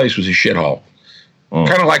entire place was a shithole,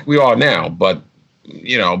 kind of like we are now. But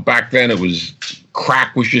back then it was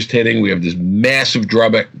crack was just hitting. We have this massive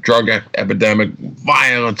drug epidemic,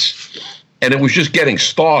 violence, and it was just getting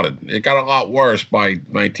started. It got a lot worse by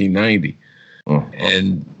 1990,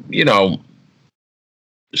 and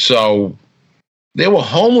so there were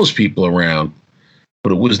homeless people around,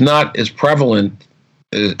 but it was not as prevalent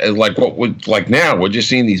as like what would like now. We're just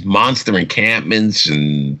seeing these monster encampments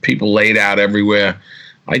and people laid out everywhere.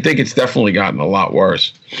 I think it's definitely gotten a lot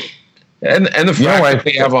worse. And the fact that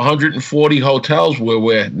they have 140 hotels where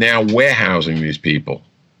we're now warehousing these people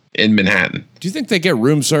in Manhattan. Do you think they get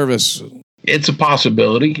room service? It's a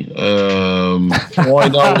possibility. All I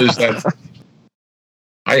know is that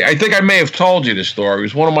I think I may have told you this story. It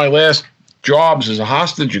was one of my last jobs as a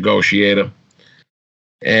hostage negotiator.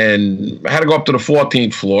 And I had to go up to the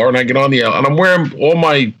 14th floor, and I get on and I'm wearing all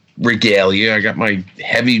my regalia. I got my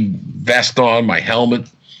heavy vest on, my helmet.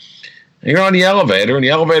 And you're on the elevator, and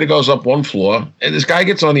the elevator goes up one floor, and this guy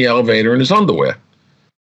gets on the elevator in his underwear.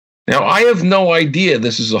 Now, I have no idea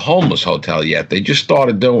this is a homeless hotel yet. They just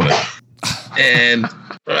started doing it. And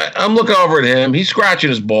I'm looking over at him. He's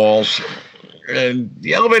scratching his balls. And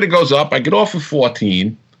the elevator goes up. I get off at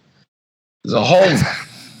 14. There's a whole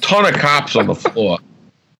ton of cops on the floor.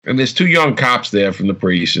 And there's two young cops there from the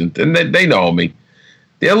precinct. And they know me.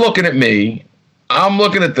 They're looking at me. I'm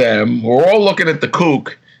looking at them. We're all looking at the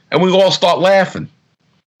kook. And we all start laughing.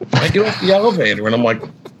 I get off the elevator, and I'm like,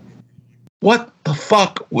 what the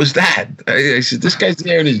fuck was that? I said, this guy's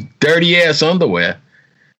there in his dirty-ass underwear.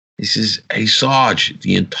 He says, hey, Sarge,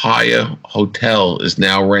 the entire hotel is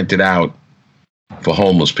now rented out for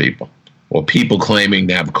homeless people or people claiming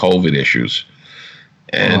to have COVID issues.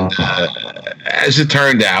 And as it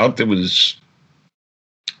turned out, there was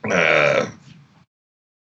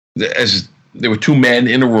there were two men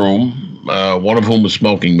in a room, one of whom was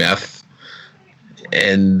smoking meth.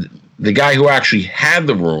 And the guy who actually had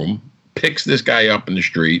the room picks this guy up in the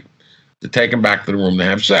street to take him back to the room to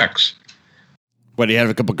have sex. What, do you have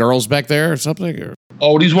a couple girls back there or something? Or?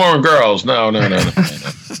 Oh, these weren't girls. No.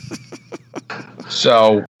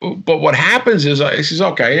 So, but what happens is, he says,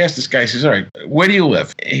 okay, I asked this guy, he says, all right, where do you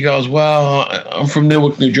live? He goes, well, I'm from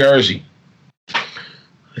Newark, New Jersey. I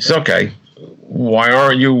said, okay, why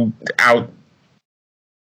aren't you out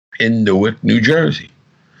in Newark, New Jersey?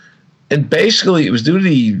 And basically, it was due to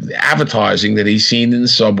the advertising that he's seen in the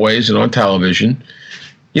subways and on television.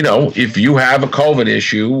 If you have a COVID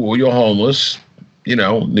issue or you're homeless,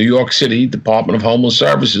 New York City Department of Homeless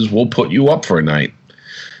Services will put you up for a night.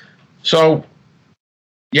 So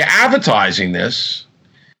you're advertising this.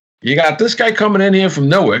 You got this guy coming in here from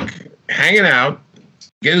Newark, hanging out,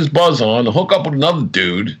 get his buzz on, to hook up with another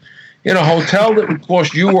dude in a hotel that would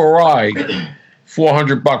cost you or I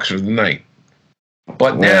 $400 for the night.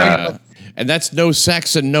 But now, and that's no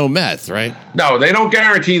sex and no meth, right? No, they don't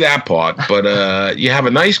guarantee that part. But you have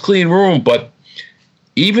a nice, clean room. But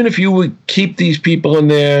even if you would keep these people in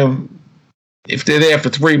there, if they're there for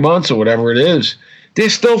 3 months or whatever it is, they're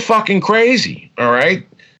still fucking crazy. All right.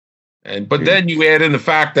 But then you add in the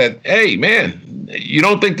fact that, hey, man, you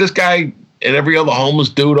don't think this guy and every other homeless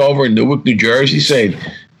dude over in Newark, New Jersey saying,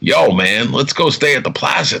 yo, man, let's go stay at the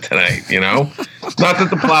Plaza tonight, Not that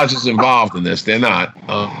the Plaza's involved in this. They're not.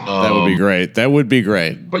 That would be great. That would be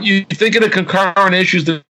great. But you think of the concurrent issues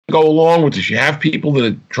that go along with this. You have people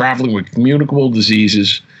that are traveling with communicable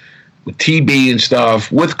diseases, with TB and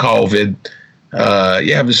stuff, with COVID.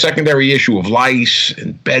 You have the secondary issue of lice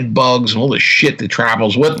and bed bugs and all the shit that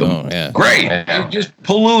travels with them. Oh, yeah. Great. You just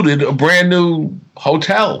polluted a brand new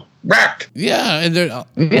hotel. Wrecked. Yeah. And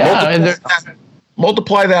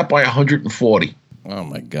multiply that by 140. Oh,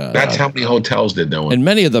 my God. That's how many hotels they're doing. And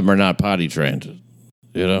many of them are not potty trained,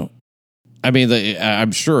 I mean,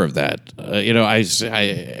 I'm sure of that.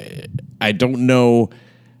 I don't know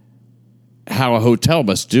how a hotel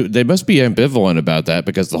must do. They must be ambivalent about that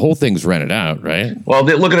because the whole thing's rented out, right? Well,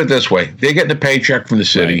 look at it this way. They're getting a paycheck from the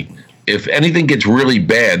city. Right. If anything gets really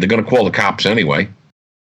bad, they're going to call the cops anyway.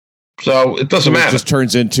 So it doesn't matter. It just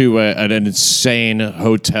turns into an insane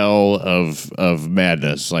hotel of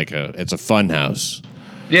madness. It's a fun house.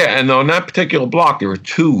 Yeah, and on that particular block, there were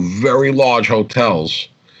 2 very large hotels.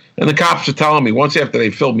 And the cops are telling me, once after they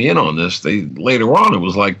filled me in on this, later on, it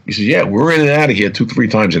was like, he says, yeah, we're in and out of here 2-3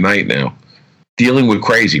 times a night now, dealing with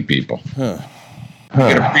crazy people. You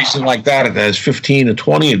get a precinct like that has 15 or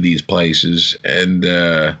 20 of these places, and,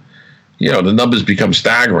 the numbers become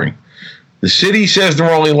staggering. The city says they're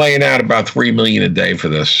only laying out about $3 million a day for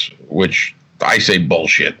this, which I say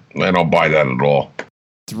bullshit. I don't buy that at all.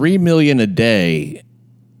 $3 million a day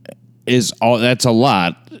that's a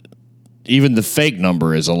lot. Even the fake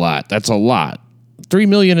number is a lot. That's a lot. $3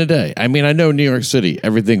 million a day. I mean, I know New York City,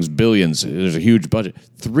 everything's billions. There's a huge budget.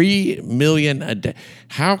 $3 million a day.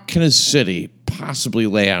 How can a city possibly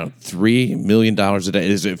lay out $3 million a day?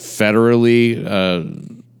 Is it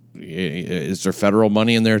federally? Is there federal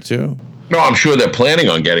money in there too? No, I'm sure they're planning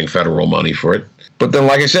on getting federal money for it. But then,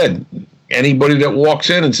 like I said, anybody that walks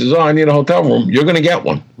in and says, "Oh, I need a hotel room," you're going to get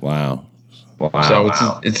one. Wow. So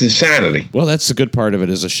it's insanity. Well, that's the good part of it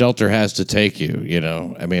is a shelter has to take you,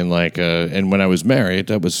 I mean, and when I was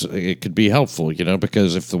married, it could be helpful,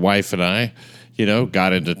 because if the wife and I,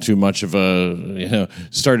 got into too much of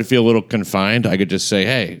started to feel a little confined, I could just say,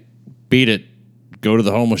 hey, beat it, go to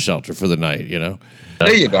the homeless shelter for the night,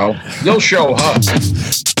 There you go. You'll show her.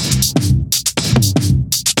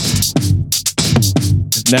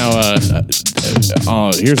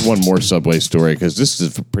 Now, here's one more subway story, because this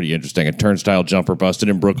is pretty interesting. A turnstile jumper busted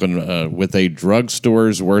in Brooklyn with a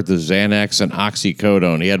drugstore's worth of Xanax and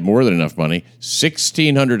oxycodone. He had more than enough money,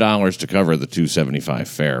 $1,600 to cover the $275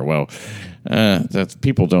 fare. Well,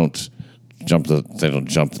 people don't jump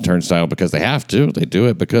the turnstile because they have to. They do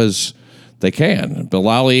it because they can.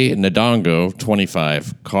 Bilali Ndongo,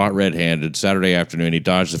 25, caught red-handed Saturday afternoon. He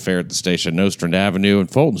dodged the fare at the station Nostrand Avenue and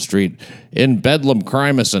Fulton Street in Bedlam,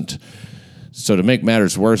 Crimeacent. So to make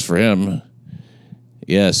matters worse for him,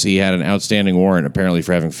 yes, he had an outstanding warrant, apparently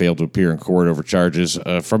for having failed to appear in court over charges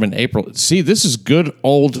from an April. See, this is good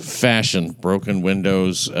old-fashioned broken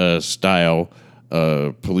windows style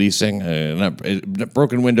policing.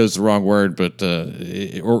 Broken windows is the wrong word, but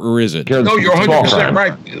or is it? No, you're 100%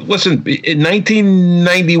 right. Listen, in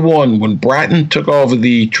 1991, when Bratton took over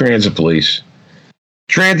the transit police,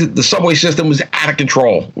 the subway system was out of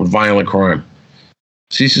control with violent crime.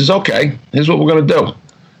 So he says, okay, here's what we're going to do.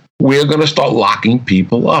 We're going to start locking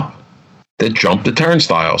people up that jump the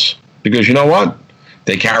turnstiles. Because you know what?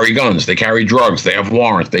 They carry guns. They carry drugs. They have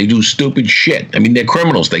warrants. They do stupid shit. I mean, they're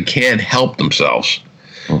criminals. They can't help themselves.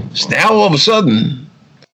 So now, all of a sudden,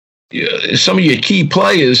 some of your key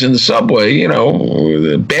players in the subway,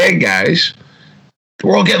 the bad guys,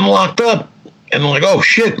 they're all getting locked up. And they're like, oh,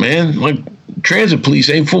 shit, man. Like, transit police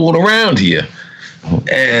ain't fooling around here.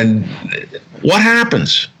 And what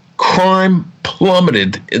happens? Crime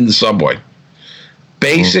plummeted in the subway.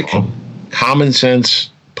 Basic, common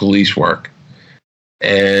sense police work.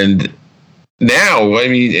 And now, I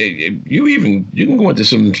mean, you can go into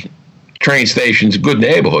some train stations, good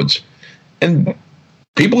neighborhoods, and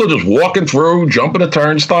people are just walking through, jumping a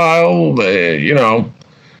turnstile. They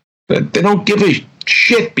don't give a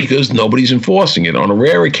shit because nobody's enforcing it. On a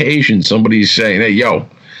rare occasion, somebody's saying, "Hey, yo,"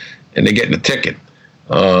 and they're getting a ticket.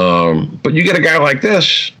 But you get a guy like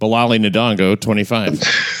this, Bilali Ndongo,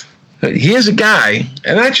 25. Here's a guy,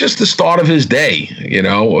 and that's just the start of his day,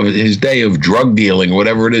 his day of drug dealing,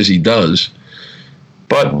 whatever it is he does.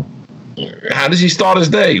 But how does he start his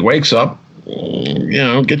day? He wakes up,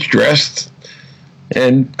 gets dressed,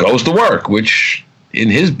 and goes to work, which in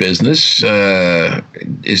his business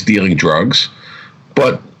is dealing drugs.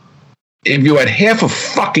 But if you had half a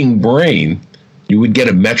fucking brain, you would get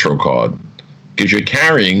a Metro card. Because you're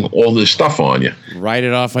carrying all this stuff on you. Write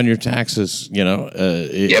it off on your taxes, but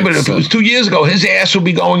if it was 2 years ago, his ass would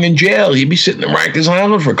be going in jail. He'd be sitting in Rikers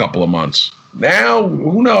Island for a couple of months. Now,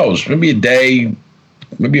 who knows? Maybe a day,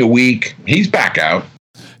 maybe a week. He's back out.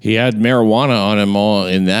 He had marijuana on him all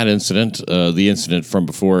in that incident, the incident from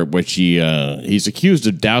before, which he's accused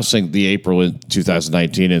of dousing the April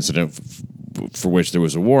 2019 incident for which there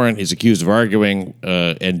was a warrant. He's accused of arguing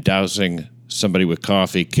and dousing somebody with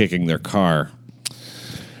coffee, kicking their car.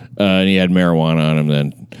 And he had marijuana on him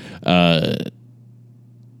then.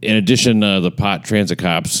 In addition, the pot transit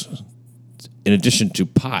cops, in addition to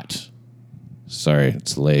pot, sorry,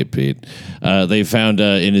 it's late, Pete, they found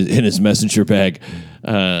in his messenger bag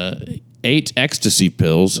 8 ecstasy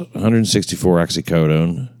pills, 164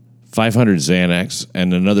 oxycodone, 500 Xanax,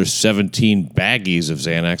 and another 17 baggies of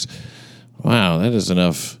Xanax. Wow, that is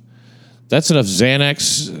enough. That's enough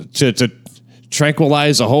Xanax to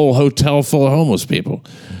tranquilize a whole hotel full of homeless people.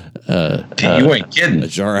 You ain't kidding. A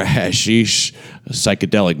jar of hashish,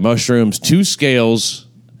 psychedelic mushrooms, 2 scales,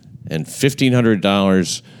 and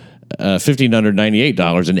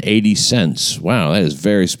 $1,598.80. Wow, that is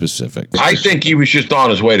very specific. I think he was just on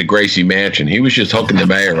his way to Gracie Mansion. He was just hooking the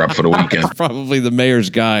mayor up for the weekend. Probably the mayor's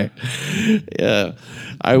guy. Yeah,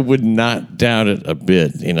 I would not doubt it a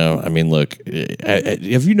bit. You know, I mean, look,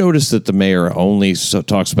 have you noticed that the mayor only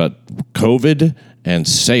talks about COVID and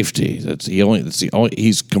safety?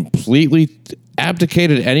 He's completely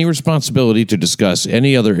abdicated any responsibility to discuss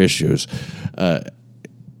any other issues.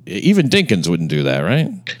 Even Dinkins wouldn't do that, right?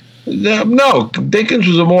 No, Dinkins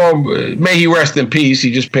was a more, may he rest in peace.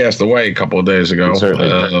 He just passed away a couple of days ago.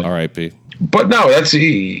 R.I.P. But no,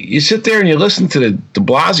 you sit there and you listen to de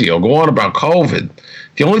Blasio go on about COVID.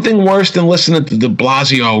 The only thing worse than listening to de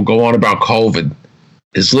Blasio go on about COVID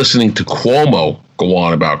is listening to Cuomo go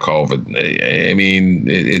on about COVID. I mean,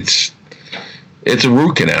 it's a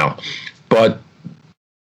root canal. But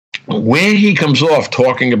when he comes off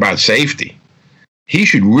talking about safety, he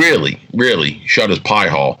should really, really shut his pie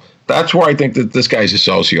hole. That's where I think that this guy's a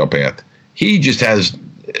sociopath. He just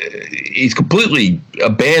he's completely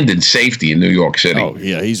abandoned safety in New York City. Oh,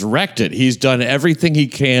 yeah, he's wrecked it. He's done everything he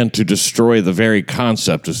can to destroy the very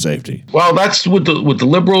concept of safety. Well, that's with the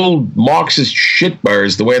liberal Marxist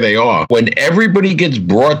shitbirds the way they are. When everybody gets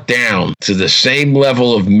brought down to the same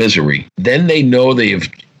level of misery, then they know they have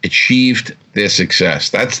achieved their success.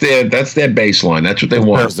 That's their baseline. That's what they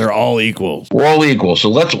want. They're all equal. We're all equal. So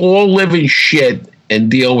let's all live in shit and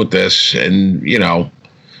deal with this. And, you know,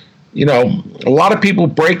 a lot of people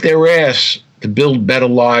break their ass to build better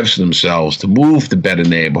lives for themselves, to move to better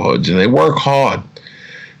neighborhoods, and they work hard.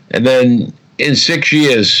 And then in 6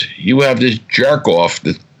 years, you have this jerk off,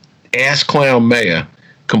 the ass clown mayor,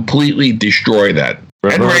 completely destroy that.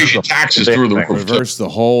 And raise your taxes through the roof. Reverse the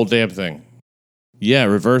whole damn thing. Yeah,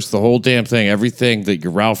 reverse the whole damn thing. Everything that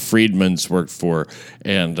your Ralph Friedman's worked for,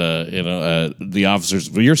 and the officers,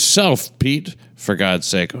 yourself, Pete, for God's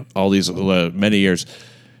sake, all these many years.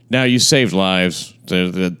 Now you saved lives.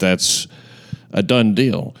 That's a done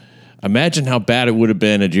deal. Imagine how bad it would have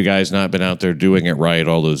been had you guys not been out there doing it right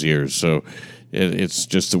all those years. So it's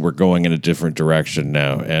just that we're going in a different direction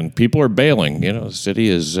now, and people are bailing. You know, the city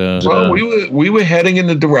is. Well, we were heading in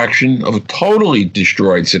the direction of a totally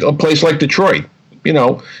destroyed city, a place like Detroit. You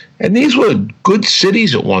know, and these were good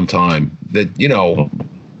cities at one time that, you know,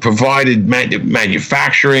 provided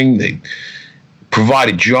manufacturing, they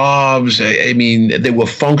provided jobs. I mean, they were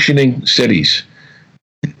functioning cities,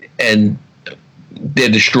 and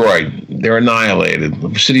they're destroyed. They're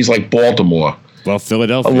annihilated. Cities like Baltimore. Well,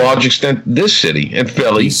 Philadelphia. A large extent, this city and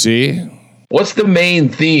Philly. See, what's the main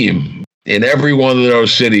theme in every one of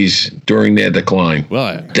those cities during their decline?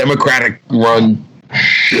 Well, Democratic run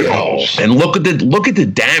shitholes. And look at the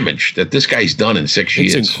damage that this guy's done in 6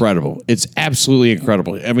 years. It's incredible. It's absolutely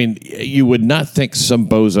incredible. I mean, you would not think some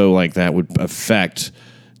bozo like that would affect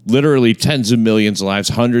literally tens of millions of lives,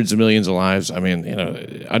 hundreds of millions of lives. I mean, you know,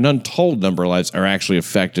 an untold number of lives are actually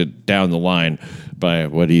affected down the line by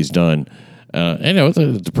what he's done. You know,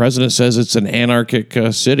 the president says it's an anarchic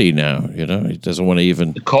city now. You know, he doesn't want to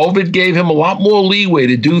even. COVID gave him a lot more leeway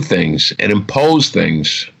to do things and impose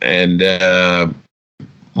things, and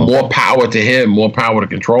more power to him, more power to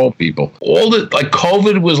control people.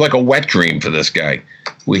 COVID was like a wet dream for this guy,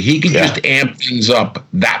 where he could just amp things up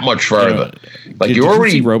that much further. You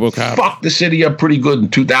already fucked the city up pretty good in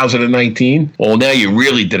 2019. Well, now you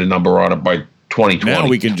really did a number on it by 2020. Now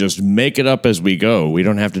we can just make it up as we go. We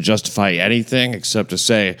don't have to justify anything except to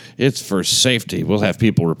say it's for safety. We'll have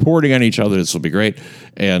people reporting on each other. This will be great.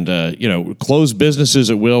 And, you know, close businesses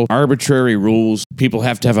at will, arbitrary rules. People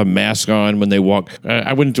have to have a mask on when they walk.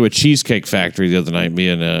 I went into a cheesecake factory the other night, me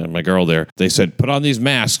and my girl there. They said, put on these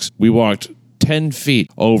masks. We walked 10 feet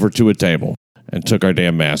over to a table and took our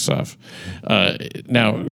damn masks off.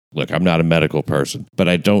 Now, look, I'm not a medical person, but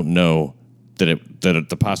I don't know that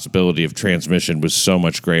the possibility of transmission was so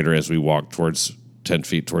much greater as we walked towards 10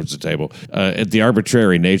 feet towards the table. The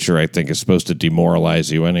arbitrary nature, I think, is supposed to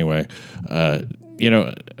demoralize you anyway. You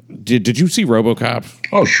know, did you see RoboCop?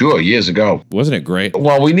 Oh, sure, years ago. Wasn't it great?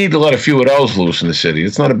 Well, we need to let a few of those loose in the city.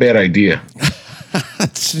 It's not a bad idea.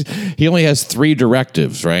 He only has 3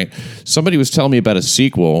 directives, right? Somebody was telling me about a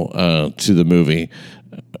sequel to the movie.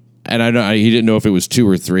 And I know he didn't know if it was 2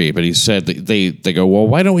 or 3, but he said that they go, well,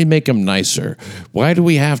 why don't we make him nicer? Why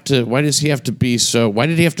does he have to be so? Why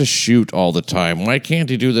did he have to shoot all the time? Why can't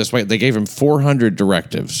he do this? They gave him 400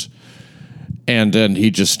 directives, and then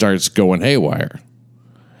he just starts going haywire.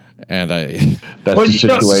 And that's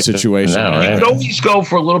the situation now, right? You could always go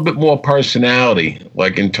for a little bit more personality,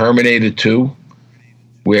 like in Terminator 2.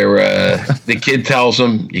 where the kid tells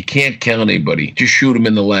him, "You can't kill anybody; just shoot him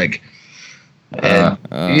in the leg." And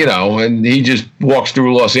and he just walks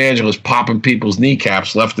through Los Angeles, popping people's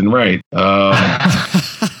kneecaps left and right.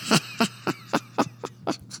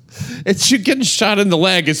 It's you getting shot in the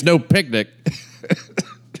leg. It's no picnic.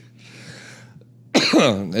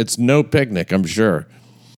 It's no picnic, I'm sure.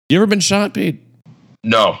 You ever been shot, Pete?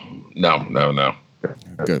 No.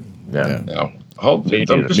 Good. Yeah. No.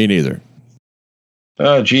 Me neither.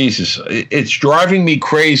 Oh, Jesus. It's driving me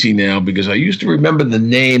crazy now because I used to remember the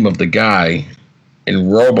name of the guy in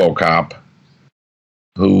RoboCop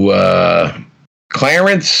who,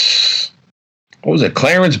 Clarence, what was it?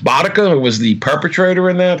 Clarence Boddicker was the perpetrator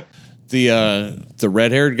in that? The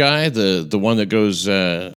red-haired guy, the one that goes,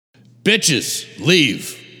 bitches,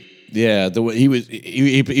 leave. Yeah, he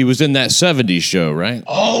was in that 70s show, right?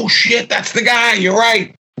 Oh, shit, that's the guy. You're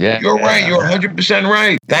right. Yeah, You're right. You're 100%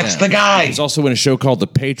 right. That's the guy. He's also in a show called The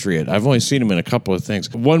Patriot. I've only seen him in a couple of things.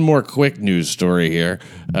 One more quick news story here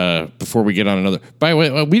before we get on another. By the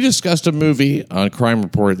way, we discussed a movie on Crime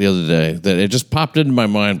Report the other day that it just popped into my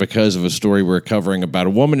mind because of a story we're covering about a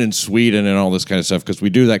woman in Sweden and all this kind of stuff, because we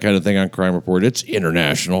do that kind of thing on Crime Report. It's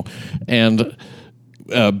international. And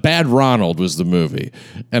Bad Ronald was the movie.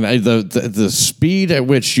 And the speed at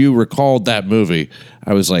which you recalled that movie,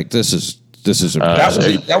 I was like, this is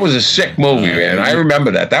impressive. That was a sick movie, man. I remember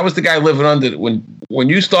that. That was the guy living under when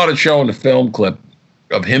you started showing the film clip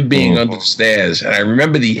of him being under the stairs, and I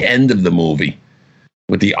remember the end of the movie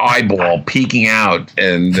with the eyeball peeking out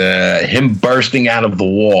and him bursting out of the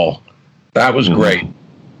wall. That was great.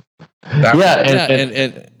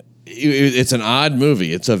 And it's an odd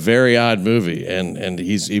movie. It's a very odd movie, and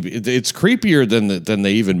it's creepier than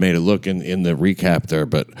they even made it look in the recap there.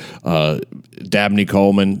 But Dabney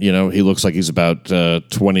Coleman, he looks like he's about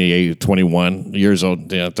 28, 21 years old,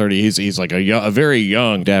 30. He's like a very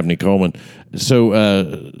young Dabney Coleman. So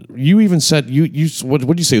you even said what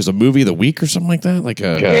did you say? It was a movie of the week or something like that?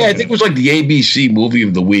 Yeah, I think it was like the ABC movie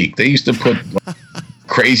of the week. They used to put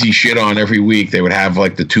crazy shit on every week. They would have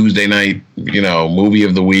like the Tuesday night, movie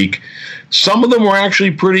of the week. Some of them were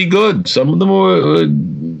actually pretty good. Some of them were.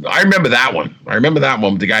 I remember that one.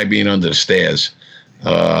 With the guy being under the stairs.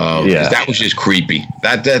 That was just creepy.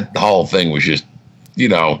 That whole thing was just, the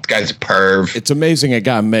guy's a perv. It's amazing it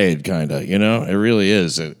got made, kind of. It really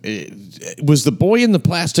is. It was The Boy in the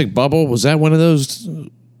Plastic Bubble. Was that one of those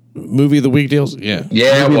movie of the week deals? Yeah.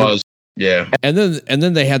 Yeah, it was. Yeah. And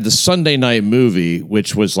then they had the Sunday night movie,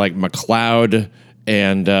 which was like McLeod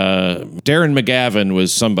and Darren McGavin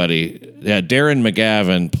was somebody. Yeah, Darren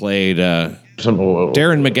McGavin played. Darren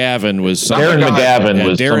McGavin was somebody.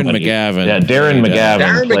 Darren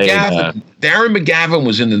McGavin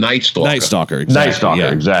was in The Night Stalker. Night Stalker,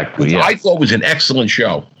 exactly. Which I thought was an excellent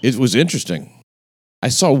show. It was interesting. I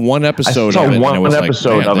saw one episode of it.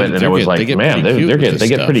 And it was like, man, they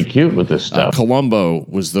get pretty cute with this stuff. Columbo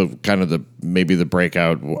was maybe the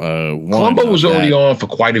breakout one. Columbo was already on for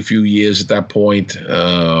quite a few years at that point.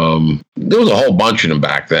 There was a whole bunch of them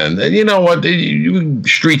back then. And you know what?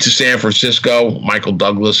 Streets of San Francisco. Michael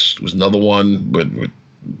Douglas was another one,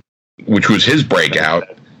 which was his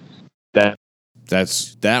breakout.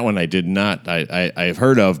 That's that one I did not. I've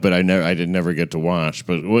heard of, but I did never get to watch.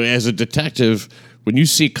 But as a detective, when you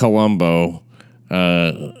see Columbo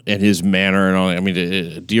and his manner and all, I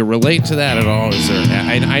mean, do you relate to that at all? Is there?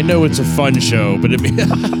 I know it's a fun show, but of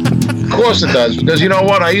course it does, because you know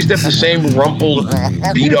what? I used to have the same rumpled,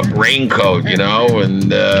 beat up raincoat, and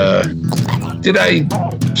did I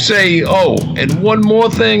say? Oh, and one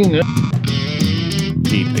more thing.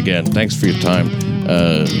 Pete, again, thanks for your time,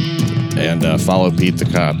 and follow Pete the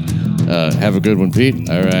Cop. Have a good one, Pete.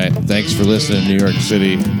 All right, thanks for listening to New York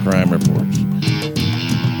City Crime Reports.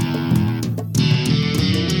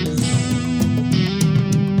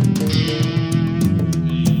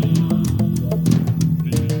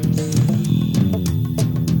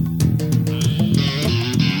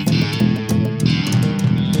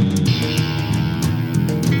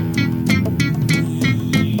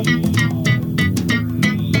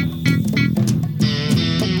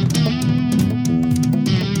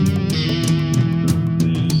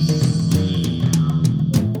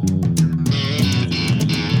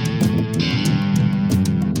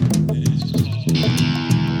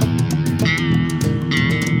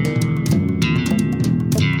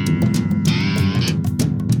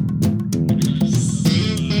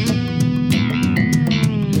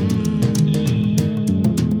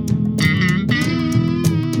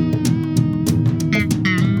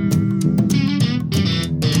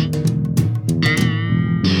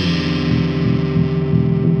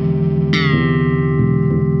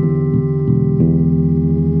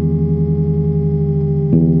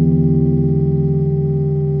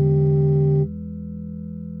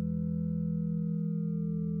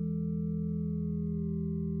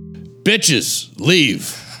 bitches,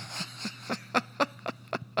 leave.